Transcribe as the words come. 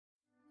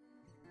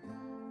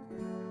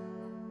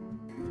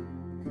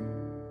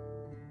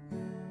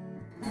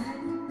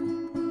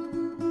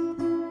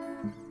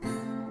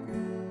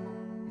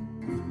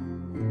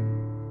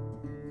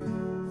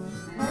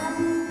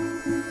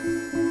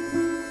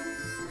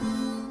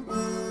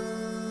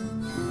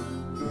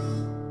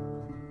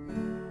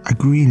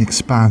green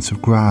expanse of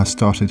grass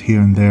dotted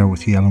here and there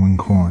with yellowing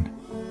corn.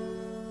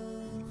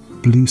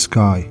 Blue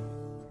sky,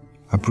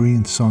 a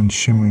brilliant sun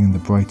shimmering in the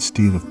bright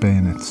steel of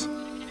bayonets.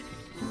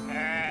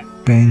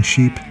 Baying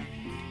sheep,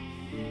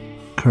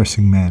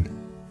 cursing men.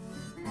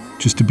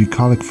 Just a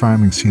bucolic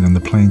farming scene on the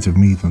plains of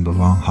Meath in the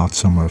long hot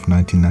summer of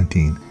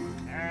 1919.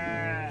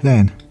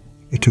 Then,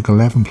 it took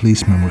 11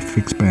 policemen with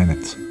fixed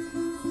bayonets,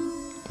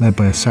 led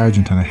by a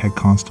sergeant and a head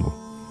constable,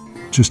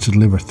 just to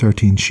deliver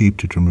 13 sheep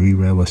to Drumree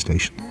railway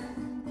station.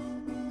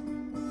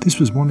 This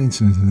was one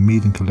incident in the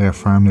Meath and Kildare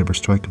farm labour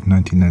strike of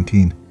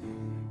 1919,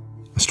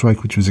 a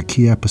strike which was a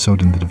key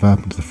episode in the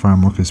development of the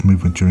farm workers'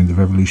 movement during the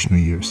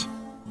revolutionary years.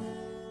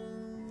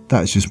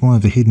 That is just one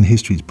of the hidden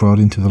histories brought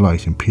into the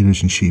light in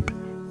Peelers and Sheep,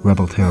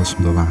 Rebel Tales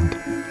from the Land.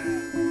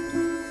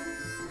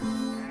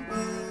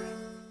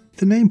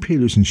 The name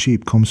Peelers and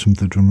Sheep comes from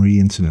the Drumree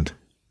incident.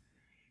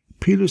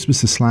 Peelers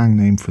was the slang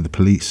name for the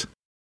police,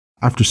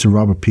 after Sir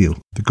Robert Peel,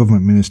 the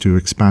government minister who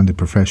expanded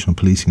professional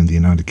policing in the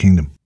United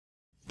Kingdom.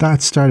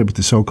 That started with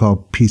the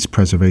so-called Peace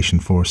Preservation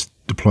Force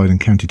deployed in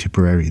County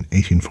Tipperary in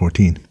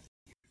 1814.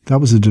 That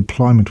was a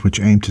deployment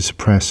which aimed to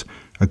suppress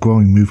a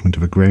growing movement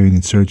of agrarian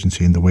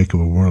insurgency in the wake of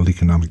a world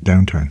economic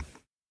downturn.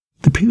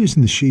 The Peelers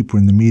and the Sheep were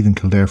in the Meath and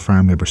Kildare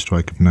farm labour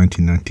strike of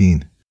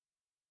 1919.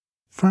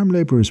 Farm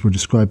labourers were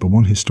described by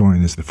one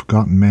historian as the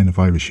forgotten men of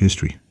Irish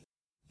history.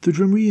 The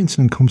Drumree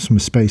incident comes from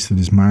a space that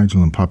is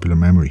marginal in popular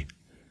memory,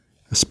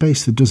 a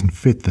space that doesn't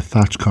fit the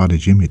thatched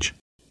cottage image.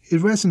 It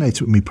resonates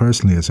with me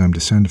personally as I am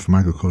descended from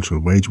agricultural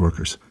wage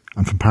workers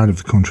and from part of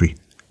the country,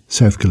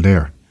 South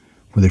Kildare,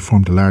 where they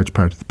formed a large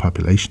part of the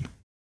population.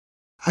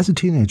 As a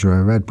teenager, I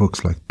read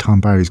books like Tom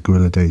Barry's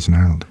Guerrilla Days in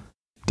Ireland,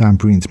 Dan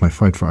Breen's My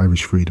Fight for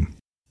Irish Freedom,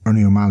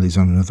 Ernie O'Malley's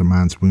On Another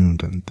Man's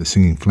Wound and The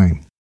Singing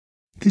Flame.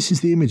 This is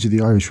the image of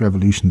the Irish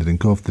Revolution that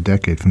engulfed the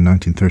decade from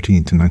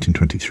 1913 to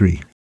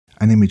 1923,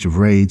 an image of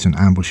raids and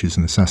ambushes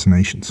and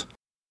assassinations.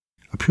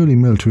 A purely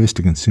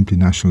militaristic and simply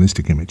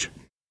nationalistic image,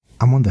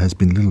 and one that has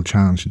been little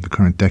challenged in the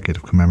current decade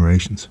of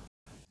commemorations.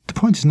 The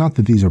point is not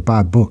that these are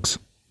bad books.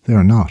 They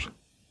are not.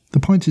 The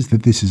point is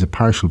that this is a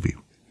partial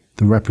view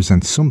that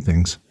represents some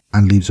things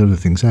and leaves other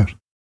things out.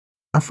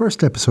 Our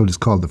first episode is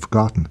called The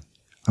Forgotten,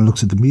 and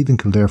looks at the Meath and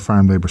Kildare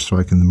farm labour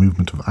strike and the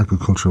movement of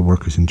agricultural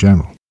workers in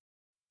general.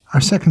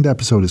 Our second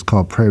episode is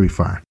called Prairie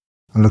Fire,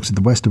 and looks at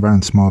the West of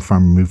Ireland small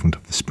farmer movement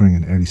of the spring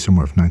and early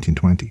summer of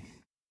 1920.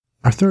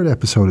 Our third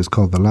episode is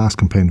called The Last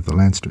Campaign of the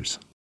Leinsters.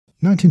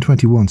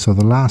 1921 saw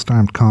the last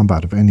armed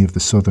combat of any of the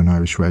southern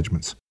Irish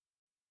regiments,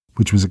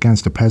 which was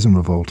against a peasant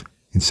revolt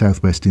in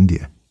southwest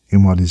India,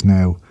 in what is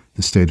now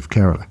the state of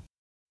Kerala.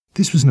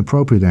 This was an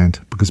appropriate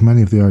end because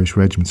many of the Irish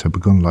regiments had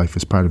begun life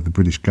as part of the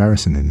British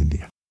garrison in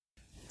India.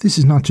 This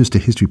is not just a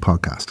history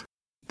podcast.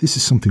 This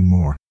is something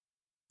more.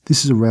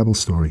 This is a rebel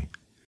story.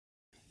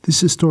 This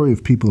is a story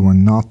of people who are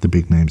not the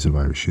big names of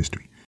Irish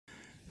history.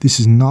 This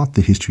is not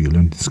the history you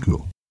learned in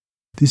school.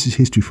 This is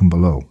history from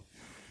below.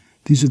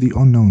 These are the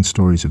unknown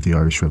stories of the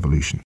Irish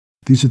Revolution.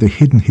 These are the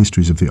hidden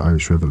histories of the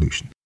Irish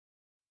Revolution.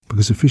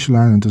 Because official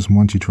Ireland doesn't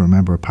want you to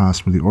remember a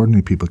past where the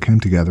ordinary people came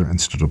together and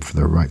stood up for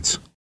their rights.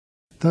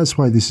 That's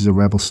why this is a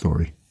rebel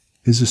story.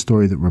 It is a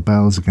story that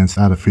rebels against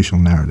that official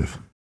narrative.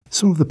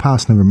 Some of the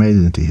past never made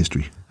it into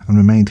history and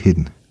remained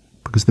hidden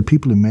because the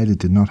people who made it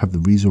did not have the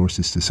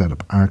resources to set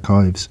up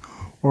archives,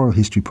 oral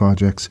history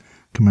projects,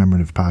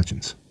 commemorative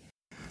pageants.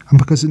 And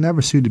because it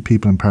never suited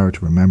people in power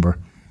to remember,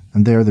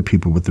 and they are the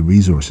people with the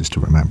resources to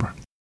remember.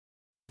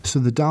 So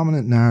the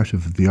dominant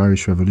narrative of the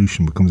Irish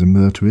Revolution becomes a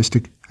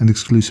militaristic and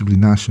exclusively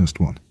nationalist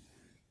one.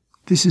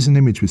 This is an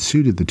image which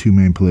suited the two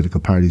main political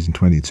parties in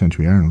 20th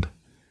century Ireland,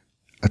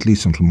 at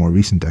least until more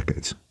recent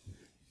decades.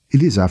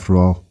 It is, after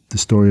all, the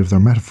story of their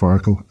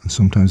metaphorical and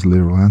sometimes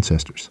literal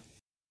ancestors.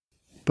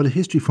 But a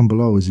history from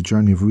below is a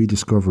journey of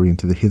rediscovery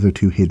into the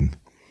hitherto hidden,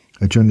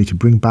 a journey to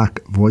bring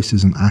back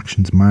voices and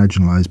actions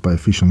marginalised by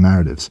official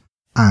narratives,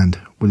 and,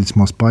 with its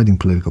most biting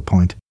political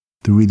point,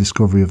 the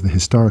rediscovery of the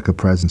historical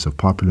presence of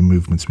popular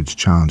movements which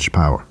challenged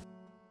power.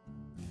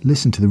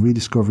 Listen to the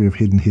rediscovery of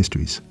hidden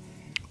histories.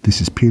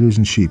 This is Peelers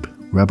and Sheep,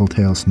 Rebel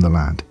Tales from the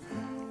Land.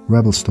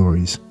 Rebel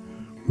stories,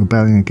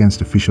 rebelling against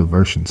official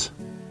versions.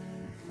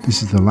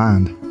 This is the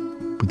land,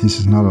 but this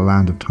is not a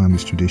land of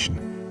timeless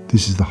tradition.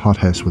 This is the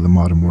hothouse where the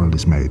modern world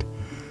is made.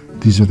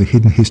 These are the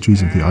hidden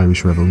histories of the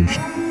Irish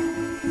Revolution.